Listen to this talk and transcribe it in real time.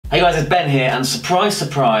Hey guys, it's Ben here, and surprise,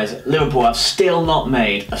 surprise, Liverpool have still not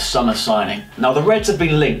made a summer signing. Now the Reds have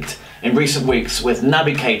been linked in recent weeks with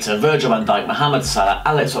Naby Keita, Virgil van Dijk, Mohamed Salah,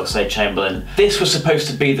 Alex Oxlade-Chamberlain. This was supposed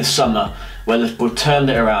to be the summer where Liverpool turned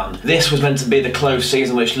it around. This was meant to be the close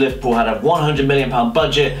season which Liverpool had a £100 million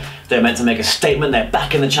budget. They're meant to make a statement, they're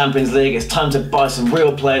back in the Champions League, it's time to buy some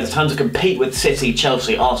real players, it's time to compete with City,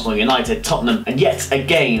 Chelsea, Arsenal, United, Tottenham. And yet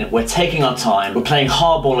again, we're taking our time, we're playing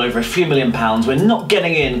hardball over a few £1 million, we're not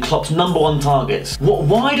getting in Klopp's #1 targets.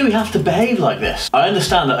 Why do we have to behave like this? I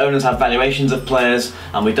understand that owners have valuations of players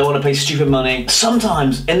and we don't want to pay stupid money.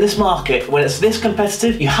 Sometimes in this market, when it's this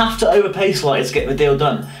competitive, you have to overpay slightly to get the deal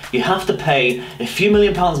done. You have to pay a few £1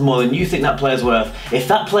 million more than you think that player's worth. If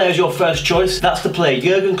that player is your first choice, that's the player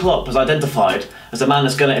Jurgen Klopp has identified as the man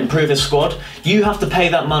that's going to improve his squad. You have to pay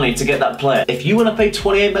that money to get that player. If you want to pay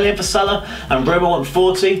 28 million for Salah and Roma want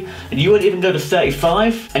 40 and you wouldn't even go to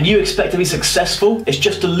 35 and you expect to be successful, it's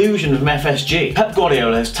just delusion from FSG. Pep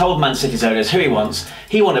Guardiola has told Man City's owners who he wants.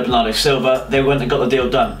 He wanted Bernardo Silva, they went and got the deal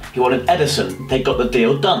done. He wanted Ederson, they got the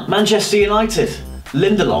deal done. Manchester United,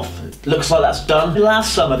 Lindelof, looks like that's done.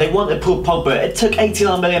 Last summer they wanted Paul Pogba, it took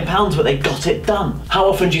 £89 million but they got it done. How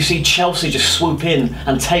often do you see Chelsea just swoop in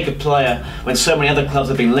and take a player when so many other clubs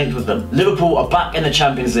have been linked with them? Liverpool are back in the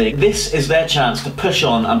Champions League. This is their chance to push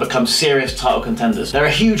on and become serious title contenders. They're a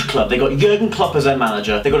huge club, they got Jurgen Klopp as their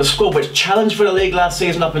manager, they got a squad which challenged for the league last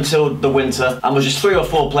season up until the winter and was just 3 or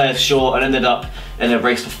 4 players short and ended up in a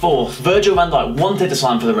race for 4th. Virgil van Dijk wanted to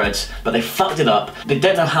sign for the Reds, but they fucked it up. They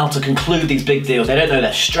don't know how to conclude these big deals. They don't know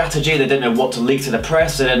their strategy, they don't know what to leak to the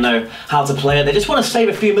press, they don't know how to play it. They just want to save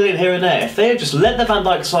a few million here and there. If they had just let the Van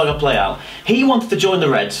Dijk saga play out, he wanted to join the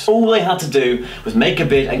Reds. All they had to do was make a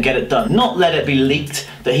bid and get it done. Not let it be leaked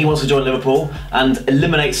that he wants to join Liverpool and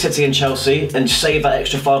eliminate City and Chelsea and save that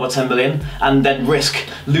extra 5 or 10 million and then risk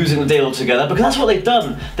losing the deal altogether, because that's what they've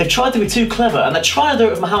done. They've tried to be too clever and they're trying to do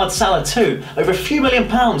it with Mohamed Salah too, over a few £1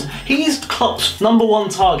 million. He's Klopp's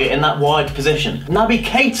 #1 target in that wide position. Naby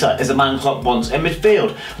Keita is the man Klopp wants in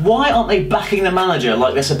midfield. Why aren't they backing the manager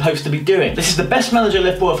like they're supposed to be doing? This is the best manager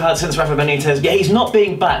Liverpool have had since Rafa Benitez, yet he's not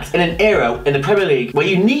being backed in an era in the Premier League where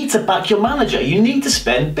you need to back your manager, you need to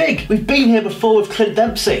spend big. We've been here before with Clint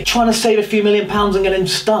Dempsey, trying to save a few £1 million and get him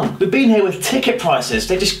stung. We've been here with ticket prices,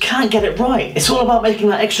 they just can't get it right. It's all about making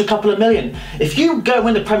that extra couple of million. If you go and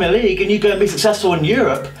win the Premier League and you go and be successful in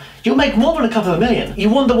Europe, you'll make more than a couple of million. You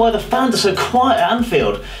wonder why the fans are so quiet at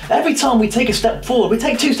Anfield. Every time we take a step forward, we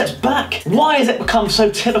take 2 steps back. Why has it become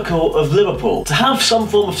so typical of Liverpool to have some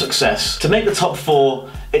form of success, to make the top 4?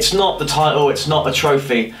 It's not the title, it's not a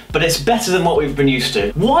trophy, but it's better than what we've been used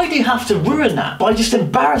to. Why do you have to ruin that by just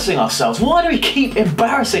embarrassing ourselves? Why do we keep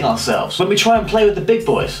embarrassing ourselves when we try and play with the big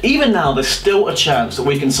boys? Even now, there's still a chance that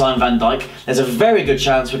we can sign Van Dijk. There's a very good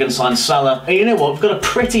chance we can sign Salah. And you know what? We've got a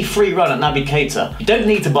pretty free run at Naby Keita. You don't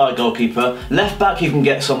need to buy a goalkeeper. Left back, you can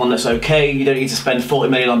get someone that's okay. You don't need to spend 40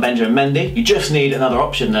 million on Benjamin Mendy. You just need another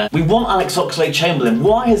option there. We want Alex Oxlade-Chamberlain.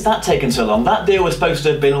 Why has that taken so long? That deal was supposed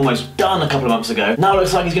to have been almost done a couple of months ago. Now it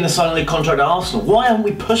looks like he's going to sign a new contract at Arsenal. Why haven't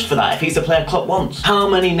we pushed for that if he's the player Klopp wants? How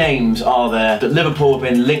many names are there that Liverpool have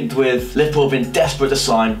been linked with, Liverpool have been desperate to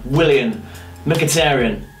sign? Willian,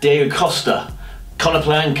 Mkhitaryan, Diego Costa, Conor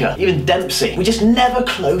Playanka, even Dempsey. We just never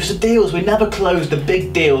close the deals. We never close the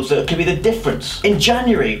big deals that could be the difference. In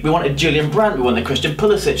January, we wanted Julian Brandt, we wanted Christian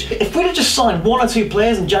Pulisic. If we'd have just signed 1 or 2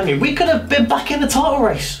 players in January, we could have been back in the title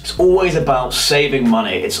race. It's always about saving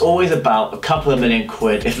money. It's always about a couple of £1 million.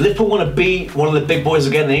 If Liverpool want to be one of the big boys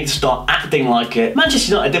again, they need to start acting like it.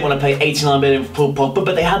 Manchester United didn't want to pay 89 million for Paul Pogba,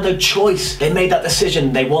 but they had no choice. They made that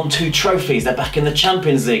decision. They won 2 trophies. They're back in the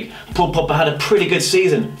Champions League. Paul Pogba had a pretty good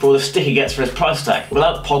season for all the stick he gets for his price tag.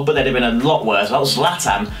 Without Pogba, they'd have been a lot worse. That was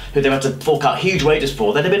Zlatan, who they had to fork out huge wages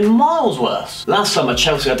for. They'd have been miles worse. Last summer,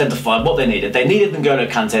 Chelsea identified what they needed. They needed N'Golo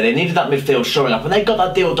Kante, they needed that midfield shoring up, and they got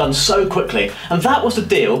that deal done so quickly. And that was the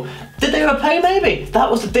deal. Did they overpay? Maybe. That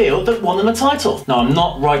was the deal that won them a title. Now, I'm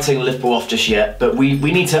not writing Liverpool off just yet, but we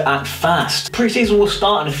need to act fast. Pre-season will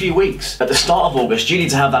start in a few weeks. At the start of August, you need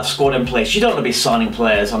to have that squad in place. You don't want to be signing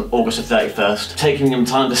players on August the 31st, taking them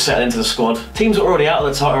time to settle into the squad. Teams were already out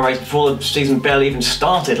of the title race before the season barely even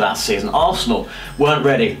started last season. Arsenal weren't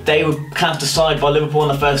ready. They were cast aside by Liverpool on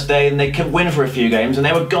the first day and they could win for a few games and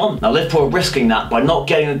they were gone. Now, Liverpool are risking that by not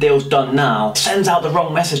getting the deals done now. It sends out the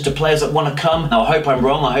wrong message to players that want to come. Now, I hope I'm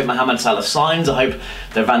wrong. I hope Mohamed Salah signs. I hope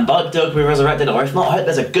the Van Dijk deal can be resurrected, or if not, I hope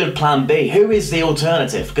there's a good plan B. Who is the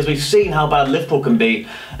alternative? Because we've seen how bad Liverpool can be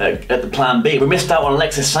at the plan B. We missed out on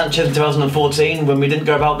Alexis Sanchez in 2014 when we didn't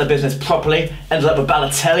go about the business properly. Ended up with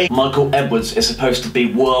Balotelli. Michael Edwards is supposed to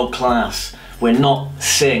be world class. We're not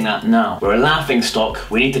seeing that now. We're a laughing stock.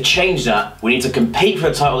 We need to change that. We need to compete for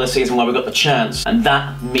the title this season while we've got the chance, and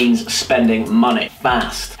that means spending money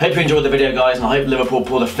fast. Hope you enjoyed the video, guys, and I hope Liverpool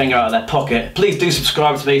pulled a finger out of their pocket. Please do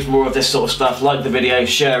subscribe to me for more of this sort of stuff. Like the video,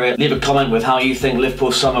 share it, leave a comment with how you think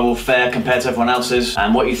Liverpool's summer will fare compared to everyone else's,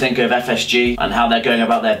 and what you think of FSG and how they're going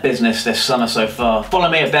about their business this summer so far.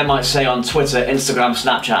 Follow me at Ben Might Say on Twitter, Instagram,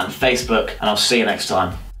 Snapchat and Facebook, and I'll see you next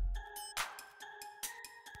time.